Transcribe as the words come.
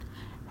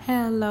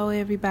Hello,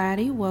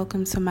 everybody.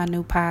 Welcome to my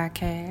new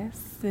podcast.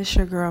 It's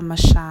your girl,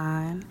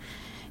 Mashawn,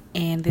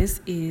 and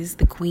this is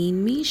the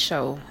Queen Me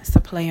Show. It's a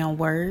play on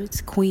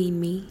words. Queen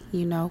Me,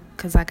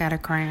 because I got a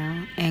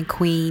crown, and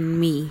Queen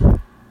Me.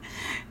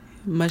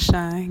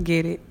 Mashawn,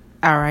 get it?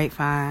 All right,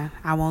 fine.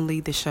 I won't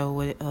lead the show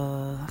with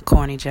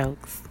corny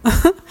jokes.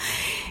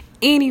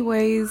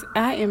 Anyways,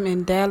 I am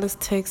in Dallas,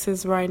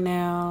 Texas right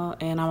now,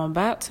 and I'm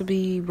about to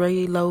be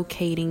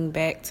relocating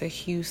back to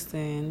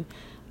Houston.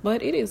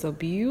 But it is a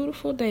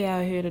beautiful day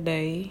out here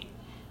today,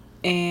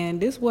 and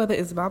this weather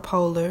is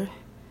bipolar.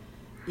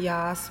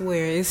 Y'all, I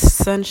swear, it's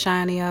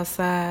sunshiny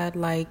outside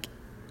like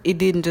it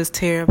didn't just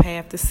tear up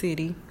half the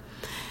city.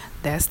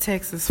 That's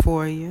Texas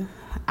for you.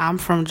 I'm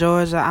from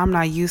Georgia. I'm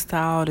not used to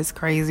all this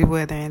crazy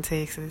weather in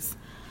Texas.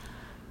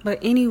 But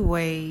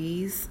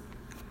anyways,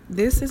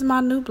 this is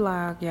my new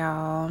blog,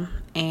 y'all,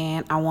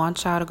 and I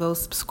want y'all to go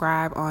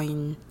subscribe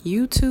on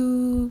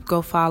YouTube,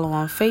 go follow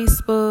on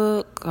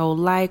Facebook, go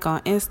like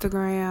on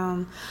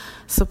Instagram.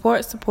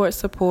 Support.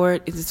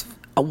 It's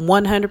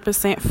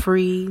 100%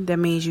 free. That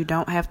means you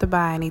don't have to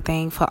buy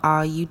anything for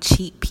all you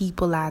cheap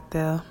people out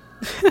there.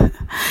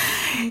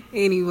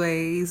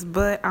 Anyways,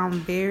 but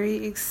I'm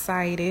very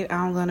excited.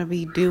 I'm going to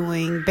be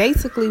doing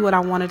basically what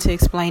I wanted to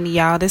explain to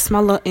y'all. This is my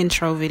little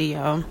intro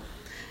video.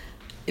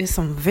 There's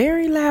some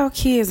very loud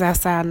kids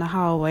outside in the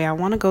hallway. I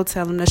want to go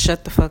tell them to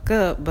shut the fuck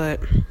up, but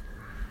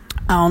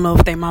I don't know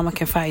if their mama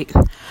can fight.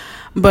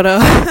 But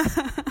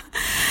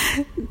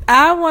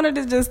I wanted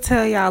to just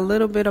tell y'all a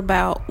little bit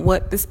about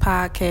what this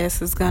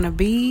podcast is going to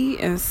be.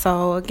 And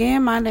so,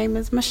 again, my name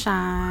is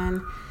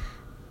Mashawn.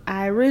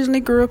 I originally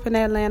grew up in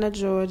Atlanta,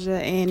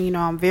 Georgia, and,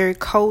 I'm very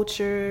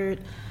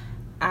cultured.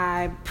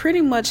 I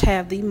pretty much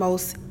have the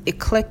most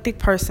eclectic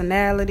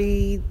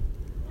personality.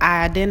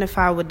 I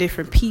identify with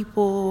different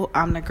people.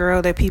 I'm the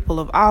girl that people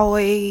have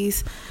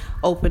always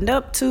opened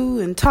up to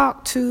and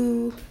talked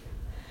to.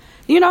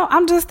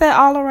 I'm just that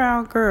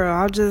all-around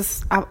girl.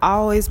 I've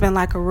always been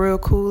like a real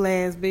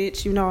cool-ass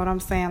bitch. You know what I'm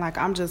saying? Like,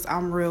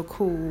 I'm real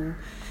cool.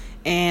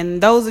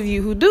 And those of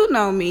you who do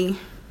know me,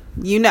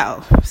 you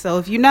know. So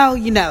if you know,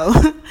 you know.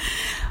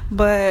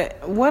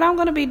 But what I'm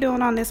going to be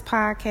doing on this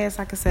podcast,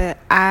 like I said,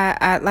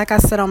 like I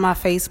said on my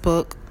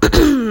Facebook,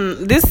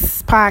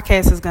 this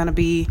podcast is going to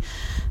be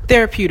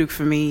therapeutic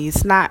for me.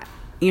 It's not,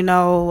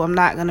 I'm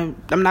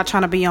not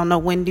trying to be on no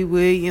Wendy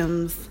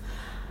Williams,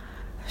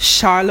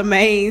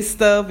 Charlemagne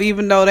stuff,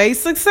 even though they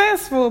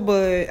successful,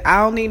 but I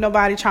don't need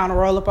nobody trying to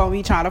roll up on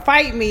me, trying to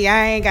fight me.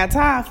 I ain't got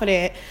time for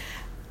that.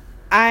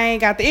 I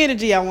ain't got the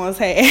energy I once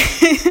had.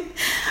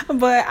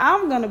 But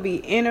I'm going to be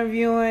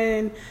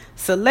interviewing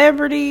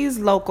celebrities,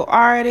 local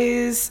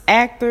artists,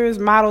 actors,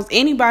 models,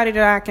 anybody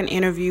that I can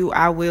interview,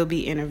 I will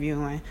be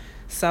interviewing.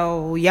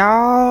 So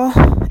y'all,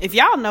 if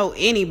y'all know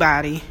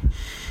anybody,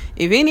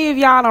 if any of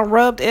y'all done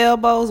rubbed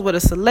elbows with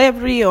a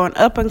celebrity or an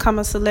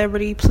up-and-coming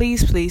celebrity,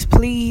 please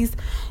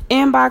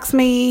inbox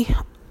me.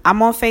 I'm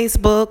on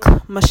Facebook,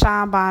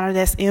 Mashawn Bonner.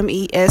 That's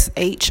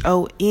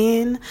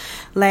MESHON.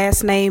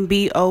 Last name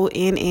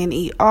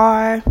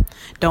BONNER.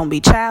 Don't be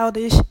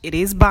childish. It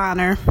is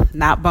Bonner,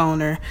 not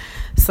Boner.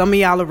 Some of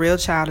y'all are real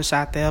childish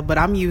out there, but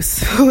I'm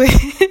used to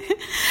it.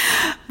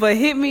 But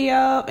hit me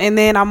up. And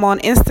then I'm on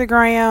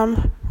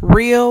Instagram,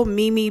 Real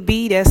Mimi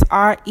B. That's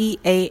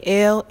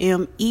REALMEMEB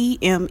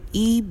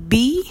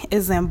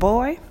as in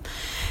boy.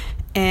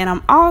 And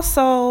I'm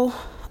also...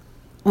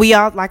 we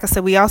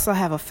also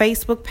have a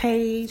Facebook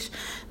page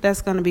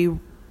that's going to be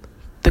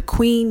the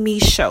Queen Me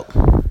Show.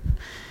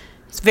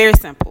 It's very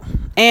simple.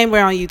 And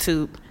we're on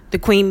YouTube, the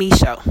Queen Me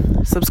Show.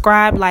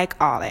 Subscribe, like,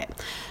 all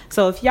that.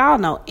 So if y'all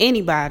know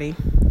anybody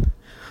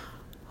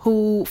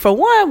who, for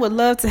one, would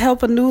love to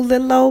help a new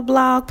little old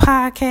blog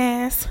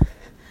podcast,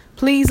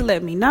 please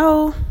let me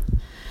know.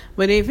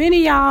 But if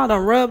any of y'all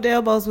done rubbed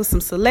elbows with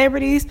some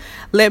celebrities,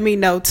 let me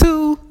know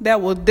too.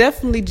 That will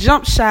definitely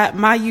jump shot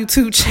my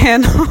YouTube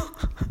channel.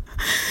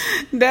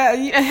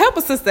 Help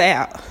a sister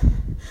out.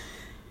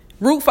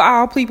 Root for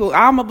all people.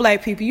 All my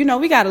black people.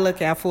 We got to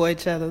look out for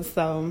each other.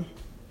 So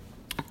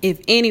if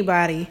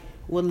anybody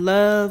would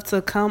love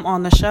to come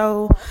on the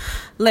show,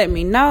 let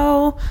me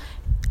know.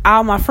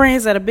 All my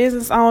friends that are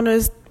business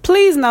owners,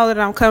 please know that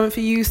I'm coming for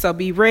you. So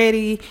be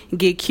ready.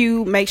 Get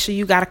cute. Make sure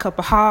you got a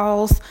couple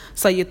hauls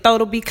so your throat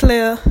will be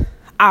clear.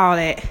 All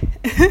that.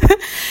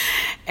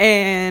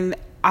 And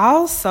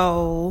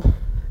also,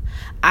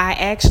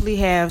 I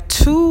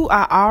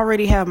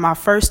already have my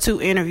first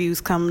 2 interviews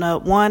coming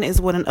up. One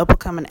is with an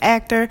up-and-coming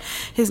actor.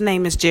 His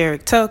name is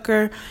Jarek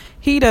Tucker.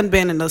 He done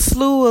been in a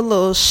slew of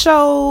little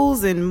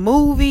shows and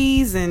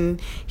movies,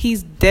 and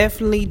he's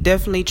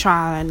definitely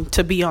trying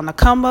to be on the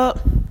come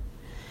up.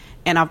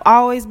 And I've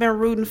always been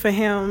rooting for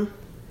him.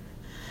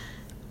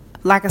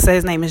 Like I said,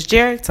 his name is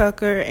Jarek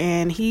Tucker,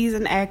 and he's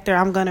an actor.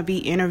 I'm going to be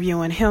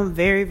interviewing him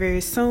very, very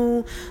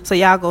soon. So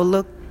y'all go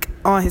look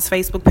on his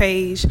Facebook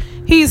page.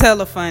 He's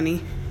hella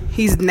funny.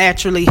 He's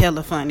naturally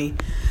hella funny.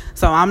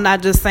 So I'm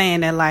not just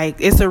saying that, like,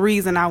 it's a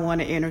reason I want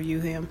to interview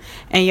him.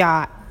 And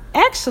y'all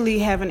actually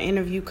have an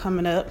interview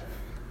coming up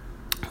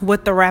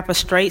with the rapper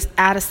straight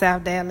out of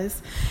South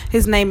Dallas.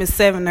 His name is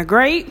Seven the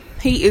Great.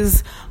 He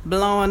is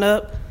blowing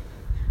up.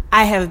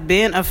 I have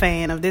been a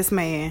fan of this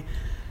man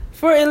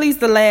for at least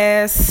the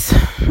last,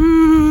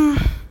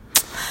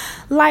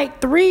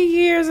 3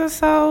 years or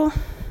so.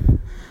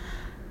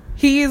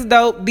 He is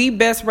dope. The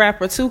best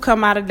rapper to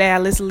come out of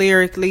Dallas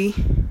lyrically.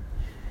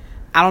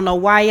 I don't know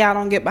why y'all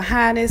don't get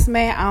behind this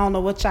man. I don't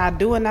know what y'all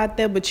doing out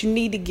there, but you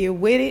need to get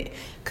with it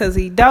because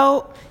he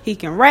dope. He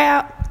can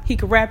rap. He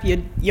can rap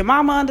your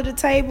mama under the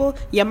table,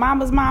 your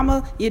mama's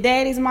mama, your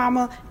daddy's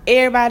mama,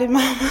 everybody's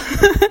mama.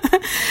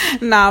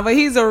 Nah, but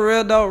he's a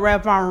real dope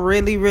rapper. I'm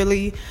really,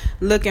 really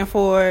looking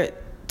forward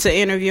to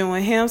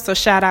interviewing him. So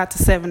shout out to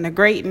Seven the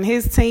Great and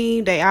his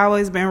team. They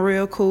always been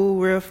real cool,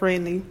 real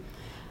friendly.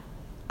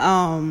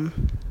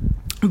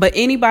 But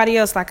anybody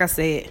else, like I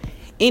said,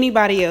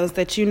 anybody else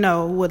that you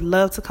know would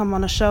love to come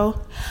on the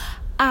show,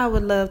 I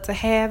would love to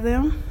have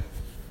them.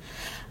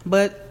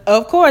 But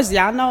of course,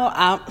 y'all know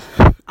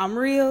I'm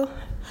real.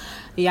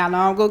 Y'all know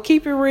I'm gonna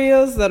keep it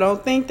real, so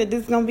don't think that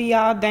this is gonna be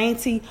all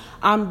dainty.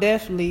 I'm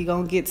definitely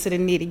gonna get to the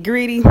nitty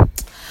gritty.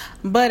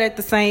 But at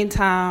the same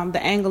time,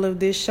 the angle of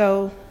this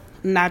show,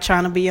 not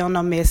trying to be on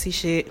no messy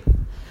shit,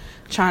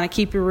 trying to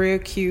keep it real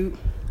cute,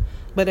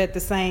 but at the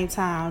same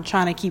time,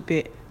 trying to keep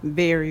it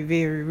very,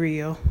 very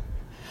real.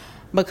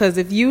 Because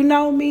if you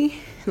know me,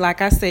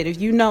 like I said,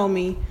 if you know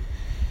me,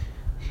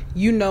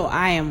 you know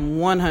I am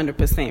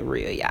 100%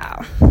 real,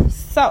 y'all.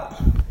 So,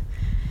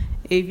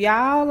 if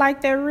y'all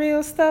like that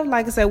real stuff,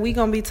 like I said, we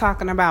going to be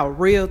talking about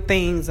real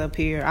things up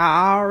here.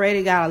 I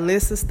already got a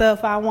list of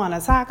stuff I want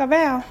to talk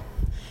about.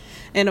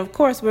 And, of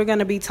course, we're going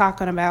to be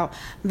talking about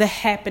the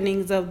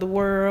happenings of the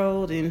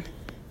world and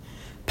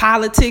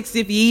politics,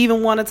 if you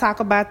even want to talk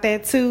about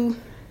that, too.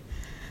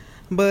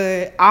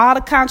 But all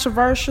the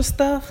controversial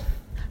stuff,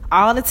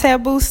 all the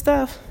taboo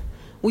stuff,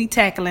 we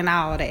tackling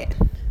all that.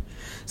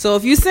 So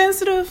if you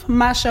sensitive,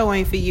 my show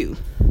ain't for you.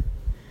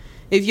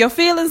 If your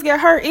feelings get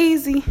hurt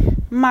easy,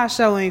 my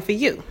show ain't for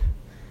you.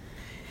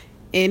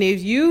 And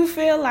if you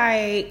feel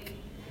like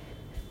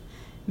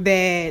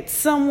that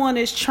someone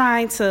is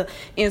trying to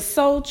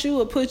insult you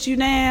or put you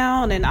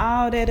down and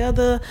all that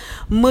other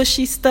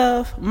mushy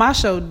stuff, my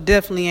show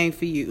definitely ain't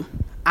for you.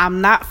 I'm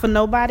not for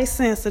nobody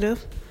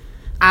sensitive.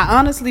 I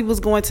honestly was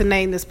going to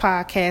name this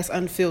podcast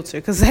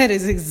Unfiltered because that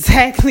is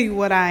exactly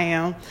what I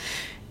am.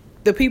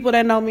 The people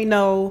that know me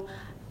know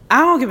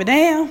I don't give a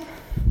damn.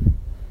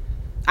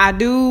 I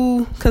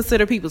do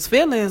consider people's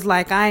feelings,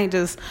 like I ain't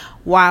just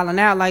wilding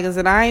out. Like I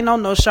said, I ain't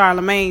on no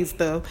Charlemagne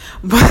stuff.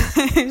 But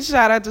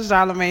shout out to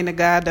Charlemagne the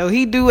God, though.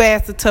 He do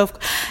ask the tough,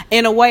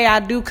 in a way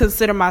I do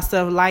consider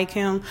myself like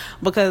him,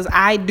 because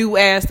I do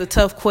ask the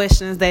tough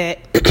questions that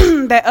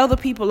that other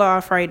people are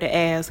afraid to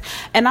ask.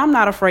 And I'm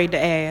not afraid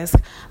to ask.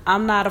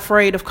 I'm not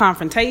afraid of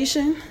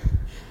confrontation.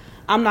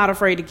 I'm not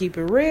afraid to keep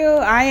it real.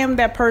 I am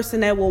that person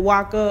that will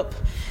walk up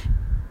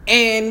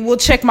and will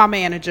check my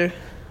manager,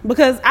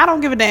 because I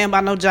don't give a damn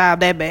about no job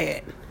that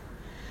bad.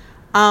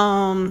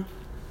 I'm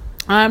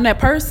that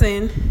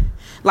person,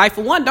 like,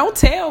 for one, don't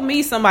tell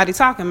me somebody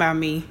talking about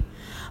me,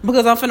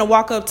 because I'm finna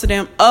walk up to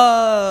them,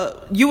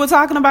 you were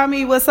talking about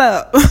me, what's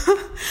up?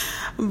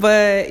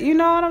 But you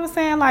know what I'm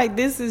saying? Like,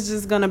 this is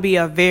just gonna be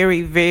a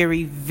very,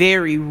 very,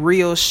 very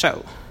real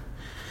show.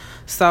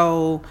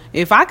 So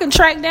if I can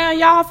track down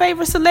y'all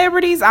favorite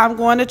celebrities, I'm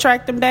going to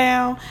track them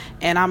down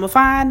and I'm going to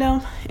find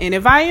them. And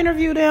if I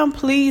interview them,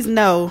 please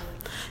know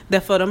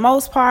that for the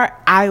most part,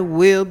 I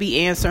will be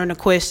answering the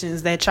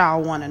questions that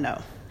y'all want to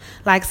know.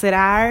 Like I said,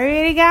 I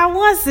already got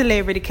one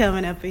celebrity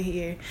coming up in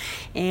here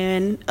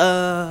and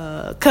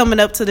coming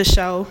up to the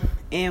show,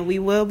 and we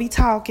will be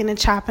talking and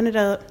chopping it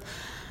up.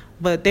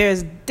 But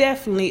there's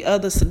definitely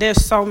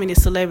there's so many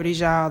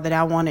celebrities, y'all, that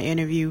I want to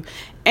interview.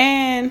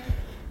 And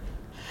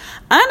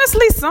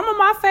honestly, some of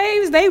my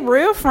faves, they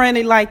real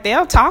friendly. Like,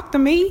 they'll talk to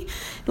me.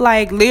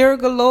 Like, Lyra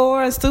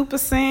Galore and Super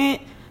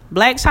Scent,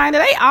 Black China,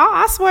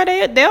 I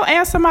swear they'll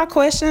answer my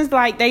questions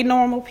like they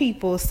normal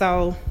people.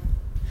 So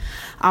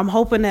I'm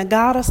hoping that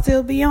God will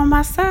still be on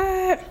my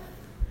side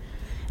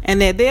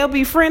and that they'll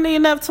be friendly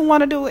enough to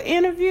want to do an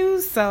interview.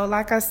 So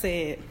like I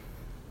said,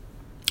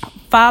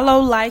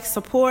 follow, like,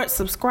 support,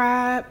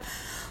 subscribe,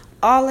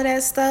 all of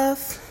that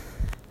stuff.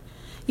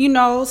 You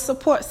know,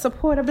 support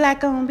a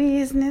black-owned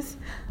business.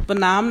 But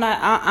no,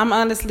 I'm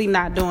honestly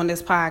not doing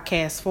this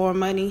podcast for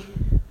money.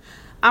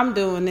 I'm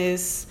doing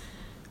this,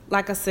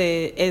 like I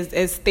said,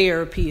 as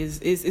therapy.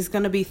 It's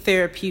going to be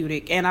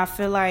therapeutic. And I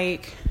feel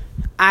like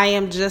I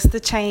am just the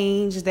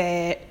change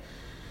that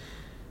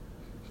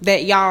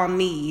y'all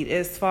need,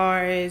 as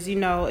far as, you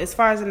know, as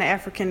far as in the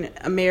African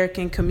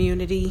American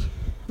community,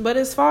 but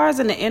as far as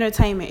in the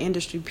entertainment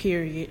industry,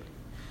 period.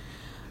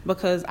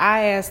 Because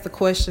I ask the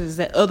questions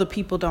that other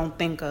people don't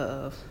think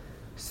of.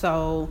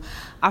 So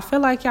I feel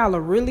like y'all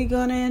are really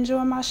going to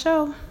enjoy my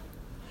show.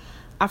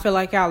 I feel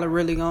like y'all are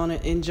really going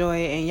to enjoy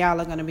it, and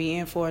y'all are going to be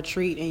in for a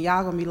treat, and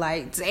y'all going to be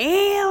like,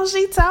 damn,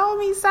 she told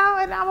me so.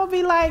 And I'm going to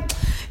be like,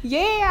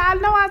 yeah, I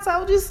know I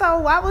told you so.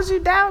 Why would you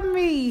doubt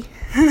me?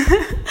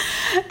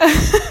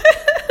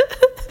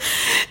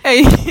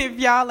 Hey, if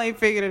y'all ain't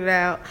figured it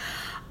out,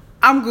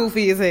 I'm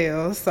goofy as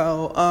hell.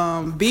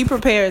 So be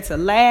prepared to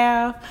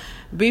laugh.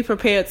 Be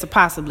prepared to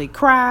possibly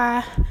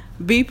cry.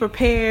 Be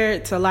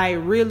prepared to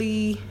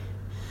really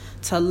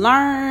to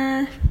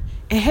learn.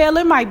 And hell,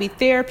 it might be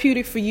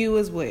therapeutic for you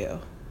as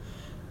well.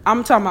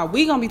 I'm talking about,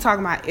 we gonna be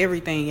talking about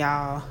everything,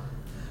 y'all.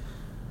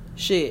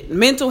 Shit,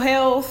 mental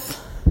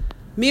health,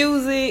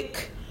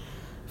 music,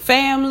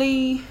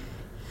 family,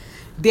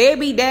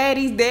 deadbeat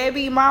daddies,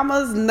 deadbeat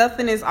mamas,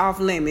 nothing is off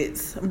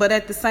limits. But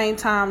at the same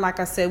time, like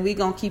I said, we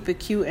gonna keep it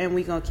cute and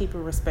we gonna keep it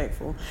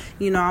respectful.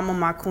 You know, I'm on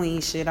my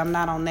queen shit. I'm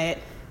not on that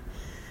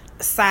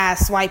side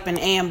swiping,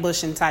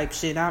 ambushing type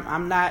shit.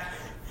 I'm not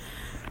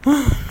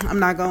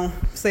gonna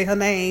say her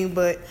name,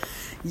 but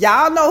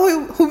y'all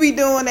know who be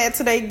doing that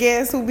to their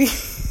guests, who be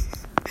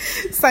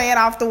saying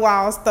off the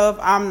wall stuff.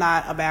 I'm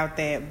not about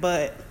that.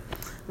 But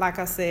like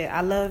I said,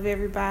 I love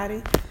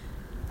everybody.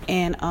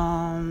 And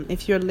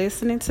if you're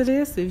listening to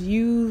this, if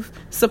you've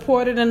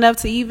supported enough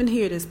to even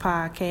hear this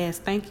podcast,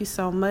 thank you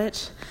so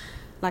much.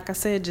 Like I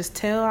said, just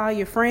tell all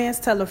your friends,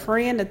 tell a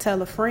friend to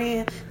tell a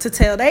friend, to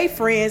tell their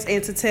friends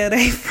and to tell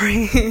their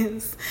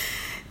friends.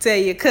 Tell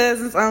your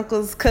cousins,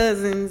 uncles,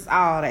 cousins,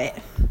 all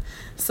that.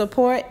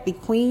 Support the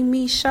Queen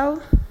Me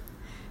Show.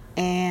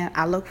 And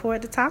I look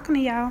forward to talking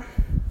to y'all.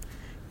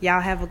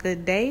 Y'all have a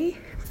good day.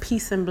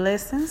 Peace and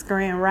blessings.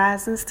 Grand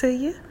risings to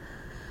you.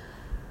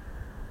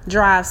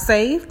 Drive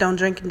safe. Don't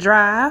drink and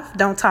drive.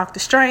 Don't talk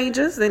to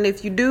strangers. And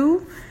if you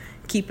do,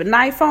 keep a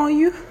knife on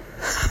you.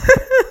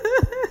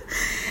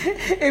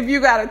 If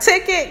you got a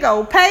ticket,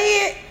 go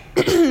pay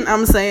it.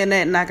 I'm saying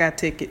that and I got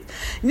tickets.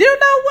 You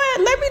know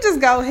what? Let me just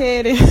go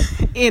ahead and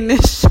end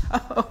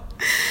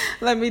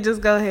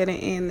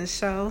the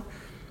show.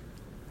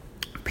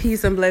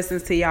 Peace and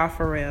blessings to y'all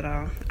for real,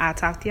 though. I'll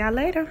talk to y'all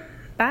later.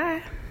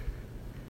 Bye.